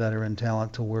blend of veteran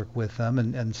talent to work with them,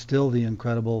 and still the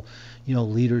incredible,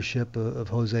 leadership of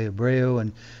Jose Abreu,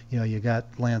 and you got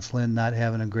Lance Lynn not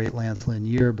having a great Lance Lynn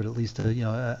year, but at least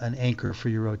an anchor for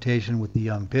your rotation with the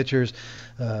young pitchers.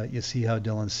 You see how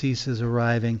Dylan Cease is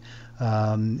arriving.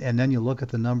 And then you look at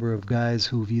the number of guys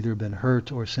who've either been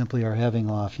hurt or simply are having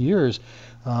off years.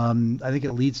 I think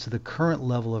it leads to the current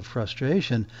level of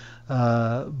frustration.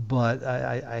 But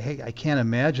I can't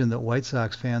imagine that White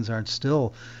Sox fans aren't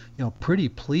still, pretty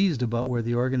pleased about where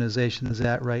the organization is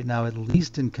at right now, at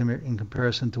least in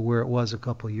comparison to where it was a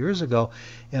couple of years ago,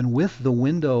 and with the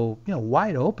window,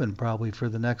 wide open probably for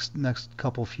the next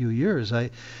couple few years.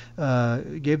 I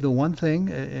gave the one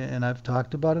thing, and I've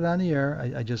talked about it on the air.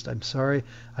 I'm sorry.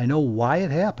 I know why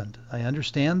it happened. I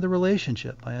understand the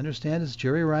relationship. I understand it's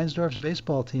Jerry Reinsdorf's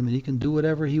baseball team, and he can do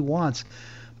whatever he wants.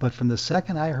 But from the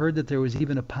second I heard that there was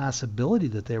even a possibility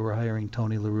that they were hiring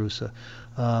Tony La Russa,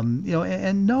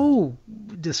 and no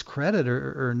discredit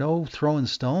or no throwing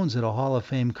stones at a Hall of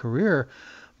Fame career,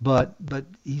 but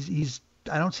he's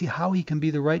I don't see how he can be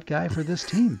the right guy for this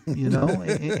team,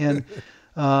 and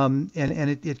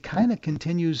it kind of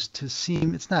continues to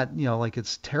seem, it's not, like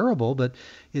it's terrible, but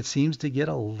it seems to get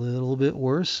a little bit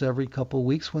worse every couple of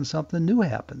weeks when something new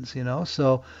happens,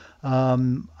 so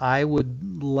I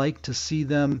would like to see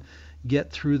them,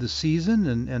 get through the season,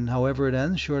 and however it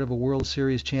ends, short of a World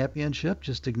Series championship,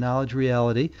 just acknowledge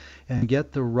reality and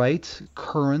get the right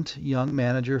current young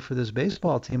manager for this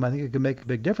baseball team. I think it could make a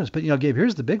big difference. But, Gabe,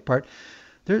 here's the big part.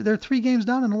 They're 3 games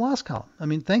down in the loss column. I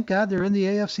mean, thank God they're in the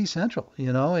AFC Central,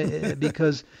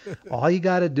 because all you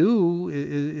got to do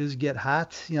is get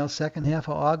hot, second half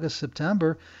of August,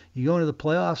 September. You go into the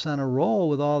playoffs on a roll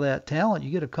with all that talent. You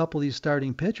get a couple of these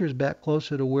starting pitchers back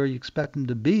closer to where you expect them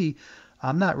to be.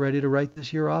 I'm not ready to write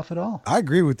this year off at all. I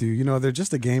agree with you. They're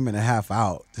just a game and a half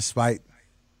out, despite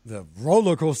the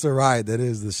roller coaster ride that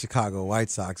is the Chicago White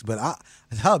Sox. But,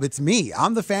 Hub, it's me.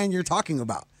 I'm the fan you're talking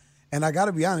about. And I got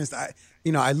to be honest, I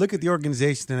look at the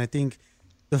organization and I think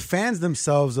the fans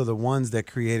themselves are the ones that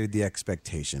created the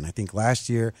expectation. I think last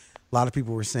year a lot of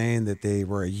people were saying that they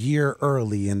were a year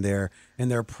early in their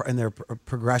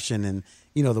progression, and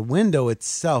the window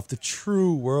itself, the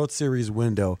true World Series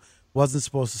window, wasn't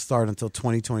supposed to start until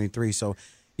 2023. So,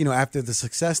 after the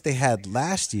success they had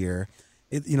last year,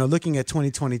 looking at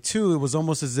 2022, it was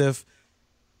almost as if,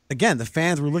 again, the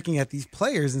fans were looking at these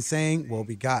players and saying, well,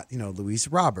 we got, Luis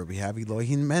Robert, we have Eloy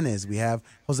Jimenez, we have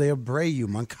Jose Abreu,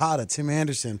 Moncada, Tim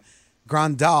Anderson,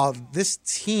 Grandal. This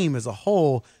team as a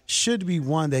whole should be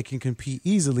one that can compete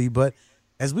easily. But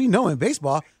as we know in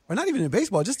baseball, or not even in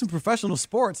baseball, just in professional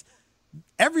sports,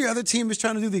 every other team is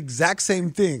trying to do the exact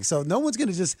same thing. So no one's going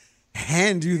to just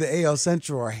hand you the AL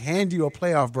Central or hand you a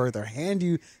playoff berth or hand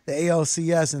you the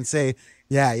ALCS and say,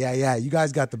 yeah, you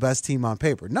guys got the best team on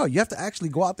paper. No, you have to actually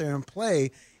go out there and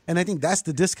play, and I think that's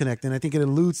the disconnect, and I think it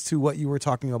alludes to what you were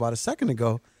talking about a second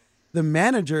ago. The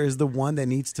manager is the one that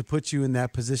needs to put you in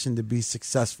that position to be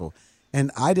successful,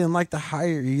 and I didn't like the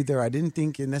hire either. I didn't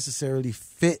think it necessarily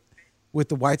fit with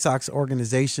the White Sox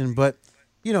organization, but,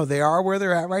 they are where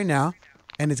they're at right now,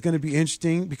 and it's going to be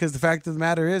interesting because the fact of the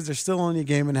matter is they're still only a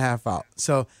game and a half out.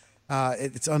 So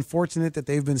it's unfortunate that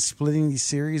they've been splitting these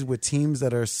series with teams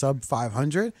that are sub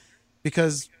 500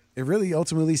 because it really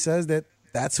ultimately says that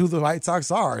that's who the White Sox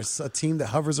are. It's a team that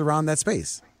hovers around that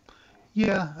space.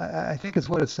 Yeah, I think it's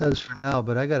what it says for now,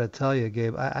 but I got to tell you,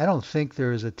 Gabe, I don't think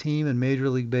there is a team in Major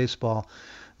League Baseball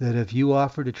that if you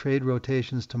offer to trade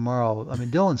rotations tomorrow, I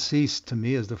mean, Dylan Cease to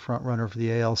me is the front runner for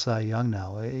the AL Cy Young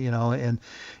now, and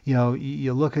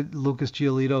you look at Lucas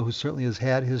Giolito, who certainly has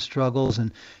had his struggles,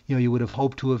 and you would have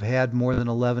hoped to have had more than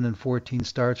 11 and 14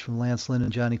 starts from Lance Lynn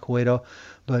and Johnny Cueto,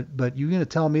 but you're going to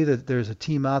tell me that there's a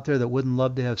team out there that wouldn't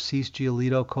love to have Cease,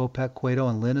 Giolito, Kopech, Cueto,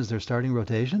 and Lynn as their starting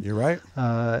rotation? You're right.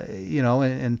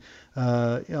 Liam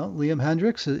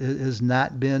Hendricks has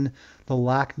not been the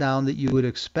lockdown that you would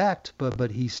expect,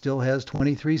 but he still has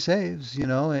 23 saves,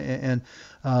 and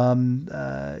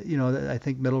I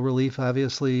think middle relief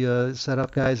obviously set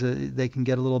up guys they can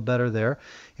get a little better there,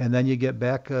 and then you get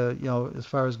back as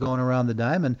far as going around the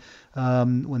diamond,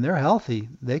 when they're healthy,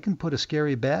 they can put a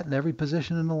scary bat in every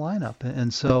position in the lineup,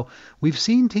 and so we've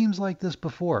seen teams like this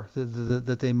before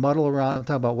that they muddle around. I'm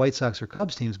talking about White Sox or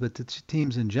Cubs teams, but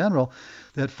teams in general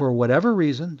that for whatever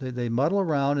reason they muddle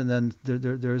around, and then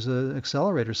there's an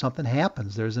accelerator, something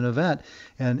happens, there's an event,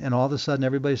 and all of a sudden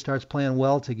everybody starts playing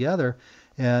well together.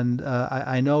 And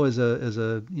I know as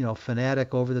a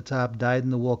fanatic, over the top,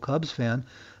 dyed-in-the-wool Cubs fan,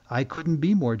 I couldn't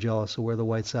be more jealous of where the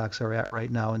White Sox are at right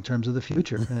now in terms of the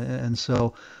future. And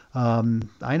so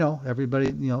I know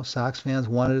everybody, Sox fans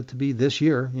wanted it to be this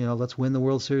year. Let's win the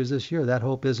World Series this year. That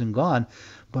hope isn't gone.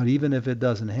 But even if it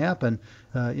doesn't happen,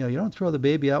 you don't throw the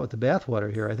baby out with the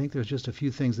bathwater here. I think there's just a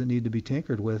few things that need to be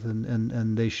tinkered with,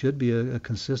 and they should be a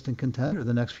consistent contender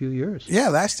the next few years. Yeah,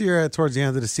 last year towards the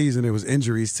end of the season, it was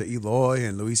injuries to Eloy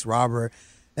and Luis Robert,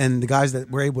 and the guys that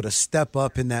were able to step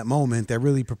up in that moment that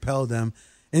really propelled them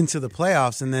into the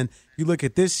playoffs. And then you look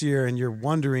at this year and you're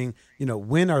wondering,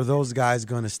 when are those guys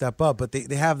going to step up? But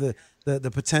they have the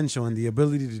potential and the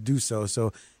ability to do so.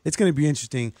 So it's going to be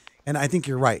interesting. And I think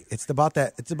you're right. It's about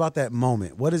that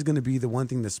moment. What is going to be the one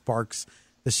thing that sparks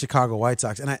the Chicago White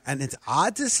Sox? And it's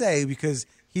odd to say because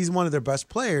he's one of their best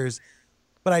players,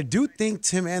 but I do think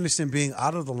Tim Anderson being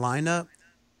out of the lineup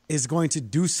is going to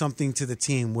do something to the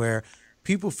team where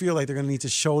people feel like they're going to need to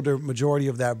shoulder majority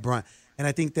of that brunt. And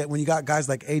I think that when you got guys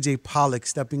like A.J. Pollock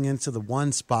stepping into the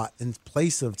one spot in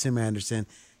place of Tim Anderson,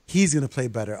 he's going to play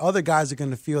better. Other guys are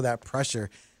going to feel that pressure,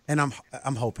 and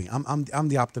I'm hoping. I'm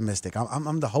the optimistic.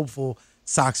 I'm the hopeful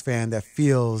Sox fan that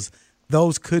feels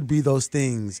those could be those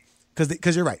things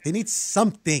because you're right. They need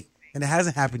something, and it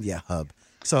hasn't happened yet, Hub.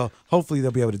 So hopefully they'll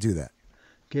be able to do that.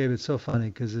 Gabe, it's so funny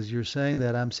because as you're saying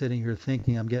that, I'm sitting here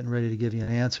thinking I'm getting ready to give you an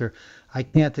answer. I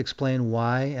can't explain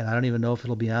why, and I don't even know if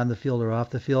it'll be on the field or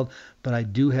off the field, but I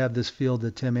do have this feeling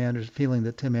that Tim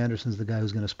Anderson's the guy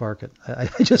who's going to spark it. I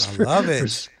love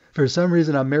it. For some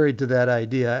reason, I'm married to that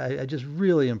idea. I just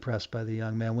really impressed by the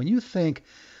young man. When you think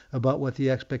about what the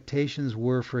expectations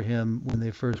were for him when they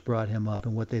first brought him up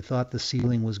and what they thought the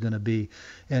ceiling was going to be,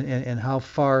 and how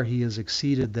far he has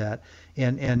exceeded that,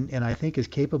 and I think is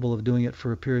capable of doing it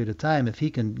for a period of time if he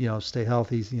can, stay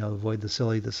healthy, avoid the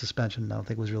suspension. I don't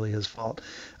think was really his fault.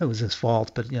 It was his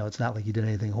fault, but it's not like he did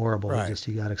anything horrible. Right.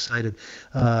 He got excited.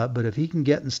 But if he can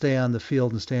get and stay on the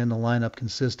field and stay in the lineup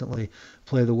consistently,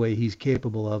 play the way he's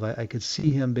capable of, I could see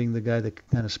him being the guy that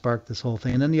kind of sparked this whole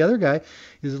thing. And then the other guy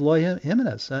is Eloy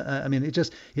Jimenez. I mean,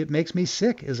 it makes me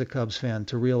sick as a Cubs fan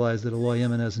to realize that Eloy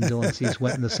Jimenez and Dylan Cease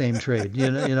went in the same trade.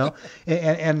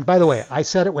 And by the way, I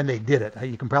said it when they did it.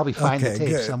 You can probably find the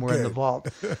tape somewhere in the vault.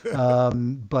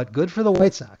 But good for the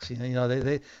White Sox.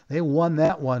 They won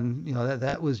that one.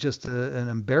 That was just an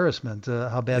embarrassment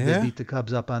how bad they beat the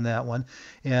Cubs up on that one.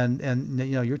 And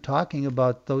you're talking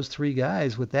about those three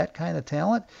guys with that kind of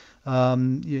talent.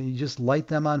 You just light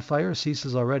them on fire. Cease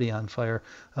is already on fire.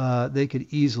 They could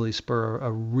easily spur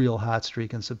a real hot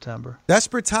streak in September.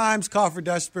 Desperate times call for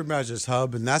desperate measures,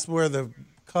 Hub, and that's where the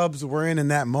Cubs were in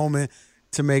that moment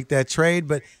to make that trade.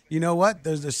 But you know what?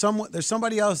 There's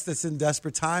somebody else that's in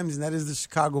desperate times, and that is the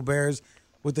Chicago Bears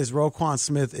with this Roquan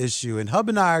Smith issue. And Hub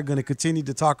and I are going to continue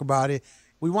to talk about it.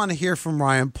 We want to hear from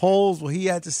Ryan Poles, what he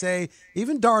had to say.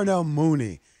 Even Darnell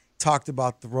Mooney talked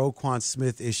about the Roquan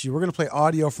Smith issue. We're going to play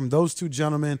audio from those two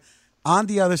gentlemen on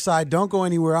the other side. Don't go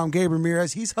anywhere. I'm Gabe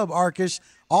Ramirez. He's Hub Arkush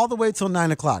all the way till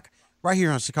 9 o'clock right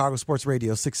here on Chicago Sports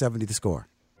Radio 670 The Score.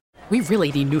 We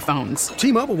really need new phones.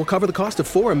 T-Mobile will cover the cost of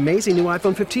 4 amazing new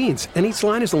iPhone 15s, and each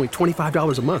line is only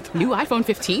 $25 a month. New iPhone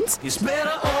 15s? It's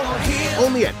better over here.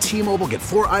 Only at T-Mobile, get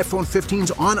 4 iPhone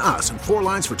 15s on us and 4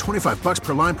 lines for $25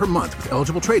 per line per month with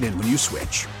eligible trade-in when you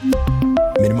switch.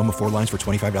 Minimum of 4 lines for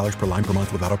 $25 per line per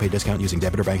month with autopay discount using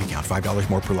debit or bank account. $5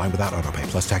 more per line without autopay,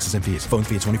 plus taxes and fees. Phone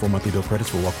fee at 24 monthly bill credits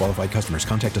for well-qualified customers.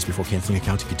 Contact us before canceling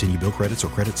account to continue bill credits or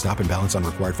credit stop and balance on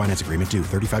required finance agreement due.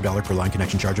 $35 per line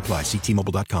connection charge applies. See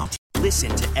T-Mobile.com.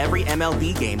 Listen to every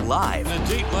MLB game live. In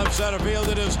the deep left center field,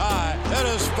 it is high,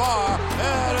 it is far,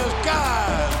 it is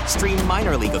gone. Stream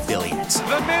minor league affiliates.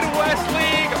 The Midwest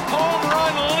League home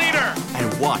run leader.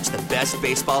 And watch the best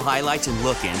baseball highlights and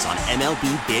look-ins on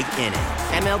MLB Big Inning.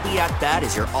 MLB At Bat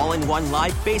is your all-in-one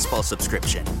live baseball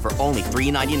subscription for only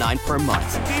 $3.99 per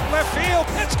month. Deep left field,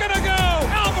 it's gonna go.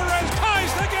 Alvarez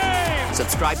ties the game.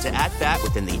 Subscribe to At Bat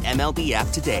within the MLB app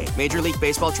today. Major League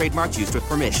Baseball trademarks used with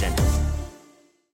permission.